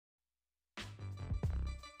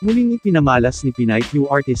Muling ipinamalas ni Pinay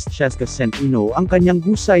artist Chezka Centeno ang kanyang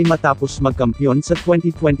husay matapos magkampeon sa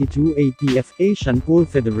 2022 APF Asian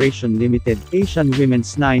Federation Limited Asian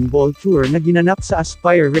Women's 9-ball Tour na ginanap sa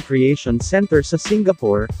Aspire Recreation Center sa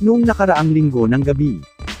Singapore, noong nakaraang linggo ng gabi.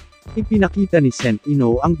 Ipinakita ni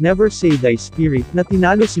Centeno ang never say die spirit na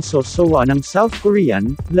tinalo si Seo Seoa ng South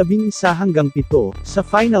Korean, 11-7 sa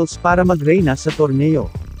finals para magreyna sa torneo.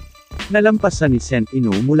 Nalampasan ni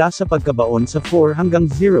Centeno mula sa pagkabaon sa 4-0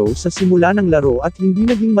 sa simula ng laro at hindi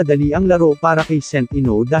naging madali ang laro para kay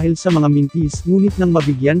Centeno dahil sa mga mintis, ngunit nang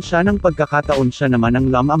mabigyan siya ng pagkakataon siya naman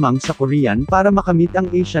ang lamamang sa Korean para makamit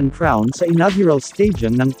ang Asian crown sa inaugural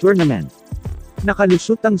stadium ng tournament.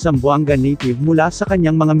 Nakalusot ang Zamboanga native mula sa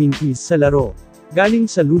kanyang mga mintis sa laro. Galing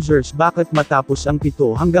sa losers bracket matapos ang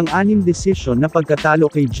 7-6 desisyon na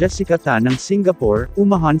pagkatalo kay Ipinakita ng Singapore,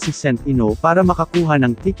 umahan si Centeno para makakuha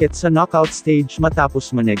ng ticket sa knockout stage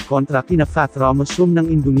matapos maneg kontra kina Fath Ramasum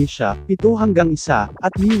ng Indonesia, 7-1,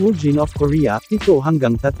 at Lee Woojin of Korea,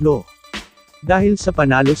 7-3. Dahil sa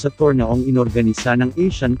panalo sa torneong inorganisa ng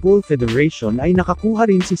Asian Federation ay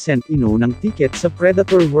nakakuha rin si Centeno ng ticket sa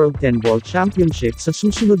Predator World 10-Ball Championship sa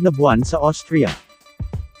susunod na buwan sa Austria.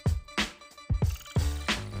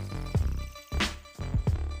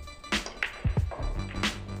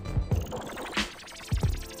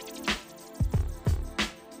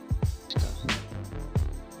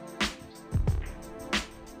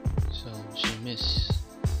 So she missed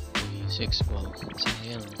the 6 ball.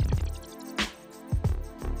 Sayang.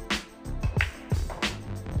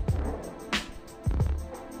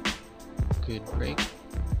 Good break.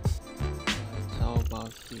 But how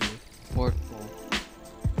about the 4th ball?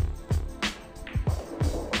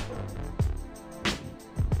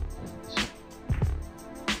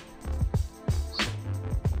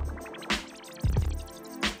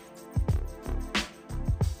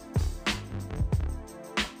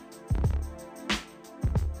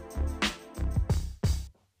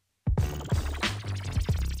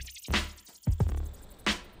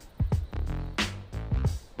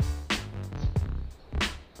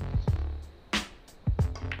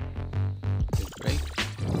 Break.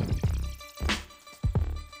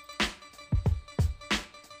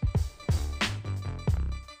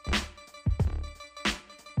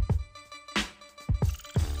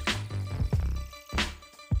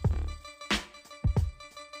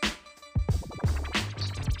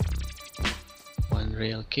 One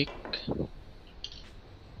rail kick.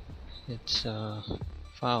 It's a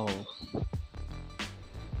foul.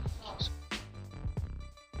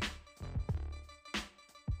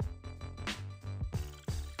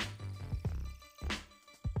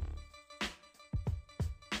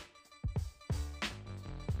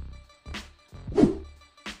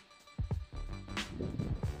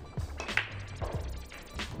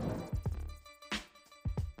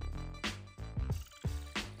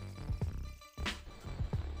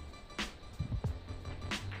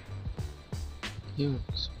 Yun.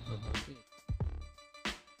 So, okay.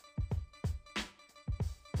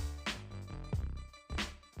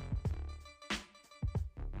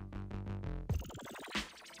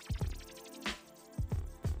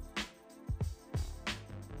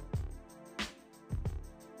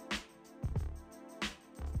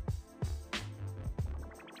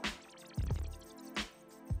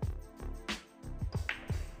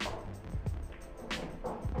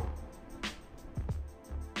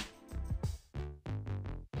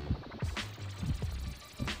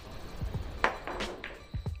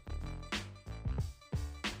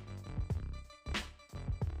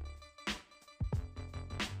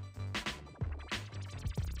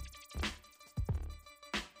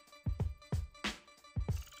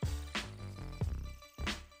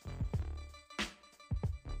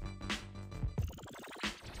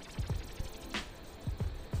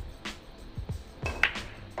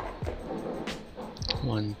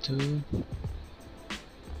 One, two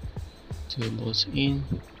balls in.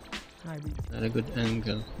 Not a good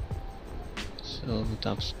angle. So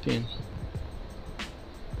top spin.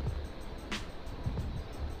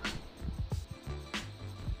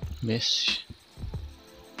 Miss.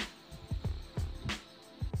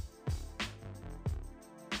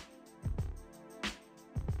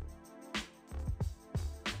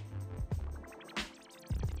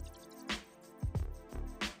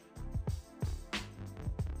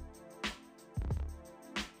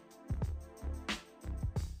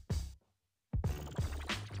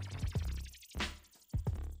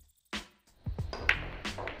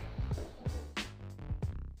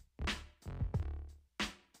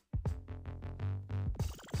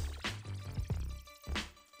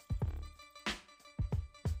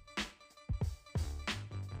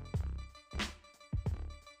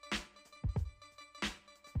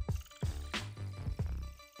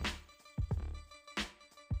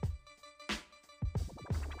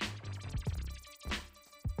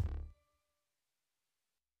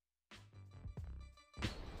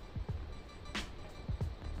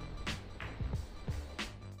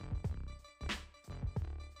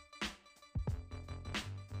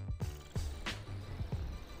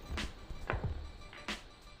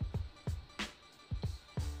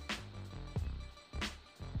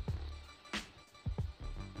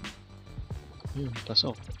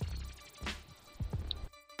 Pasok.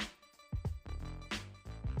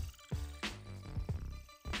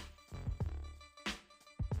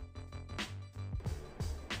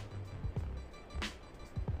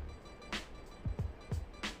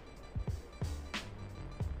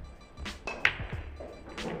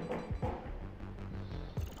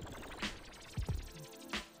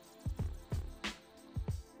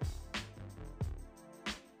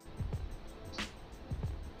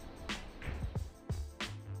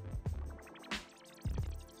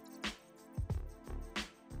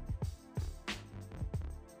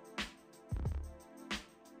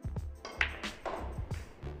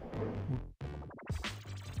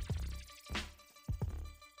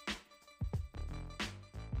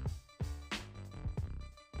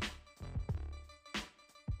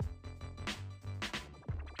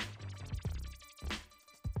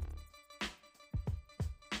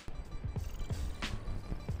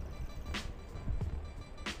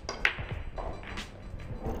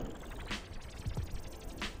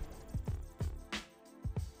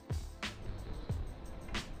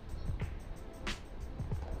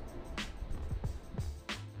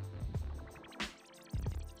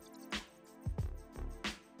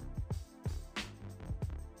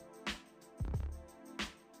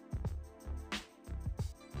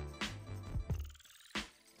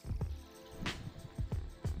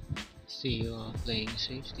 Seo playing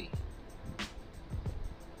safety.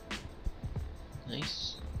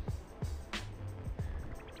 Nice.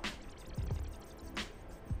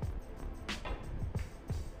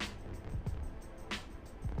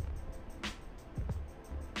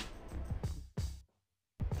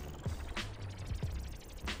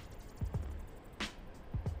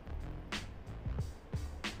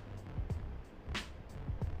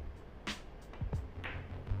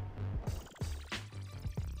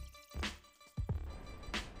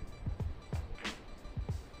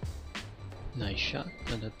 Nice shot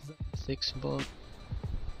on that 6 ball.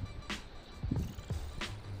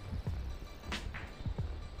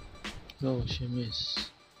 Oh, she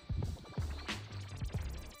missed.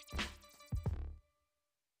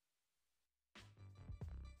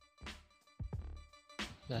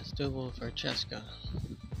 Last 2 ball for Chezka.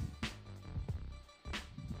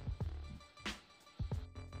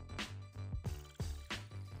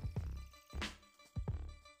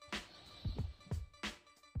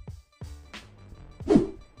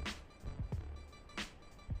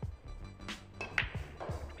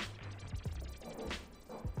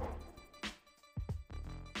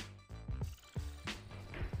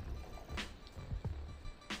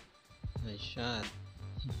 Nice shot.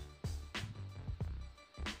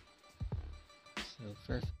 So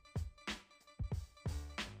perfect.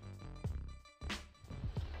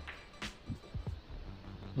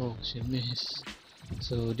 Oh, she missed.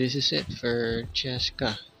 So this is it for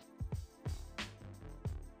Chezka.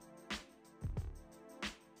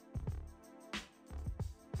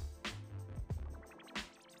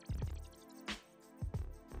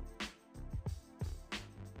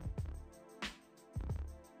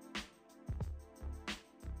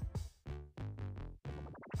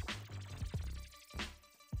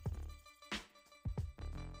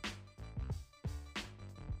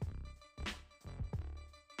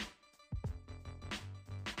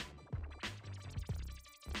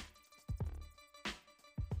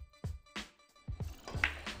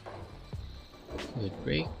 Good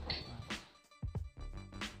break.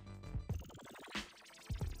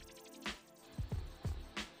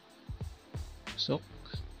 Sok.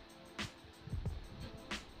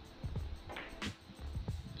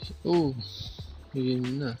 Oh,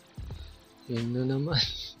 yun na. Yun na naman.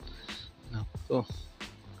 Nako.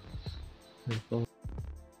 Nako.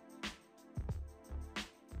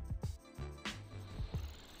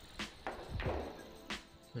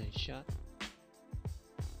 Nice shot.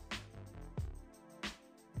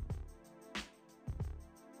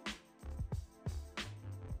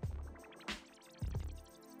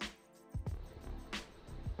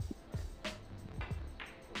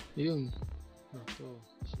 Yun. Nako.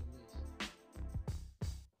 She missed.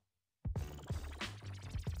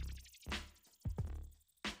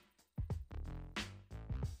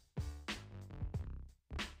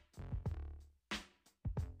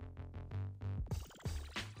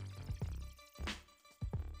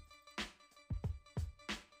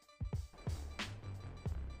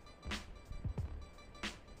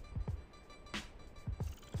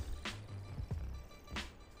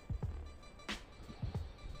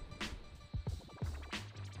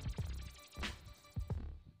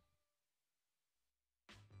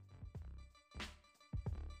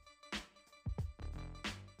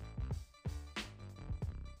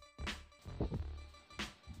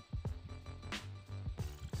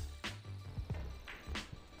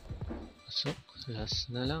 Last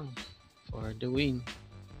na lang for the win.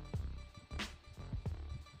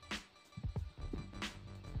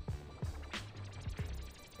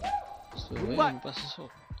 So, ayan,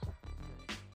 pasok.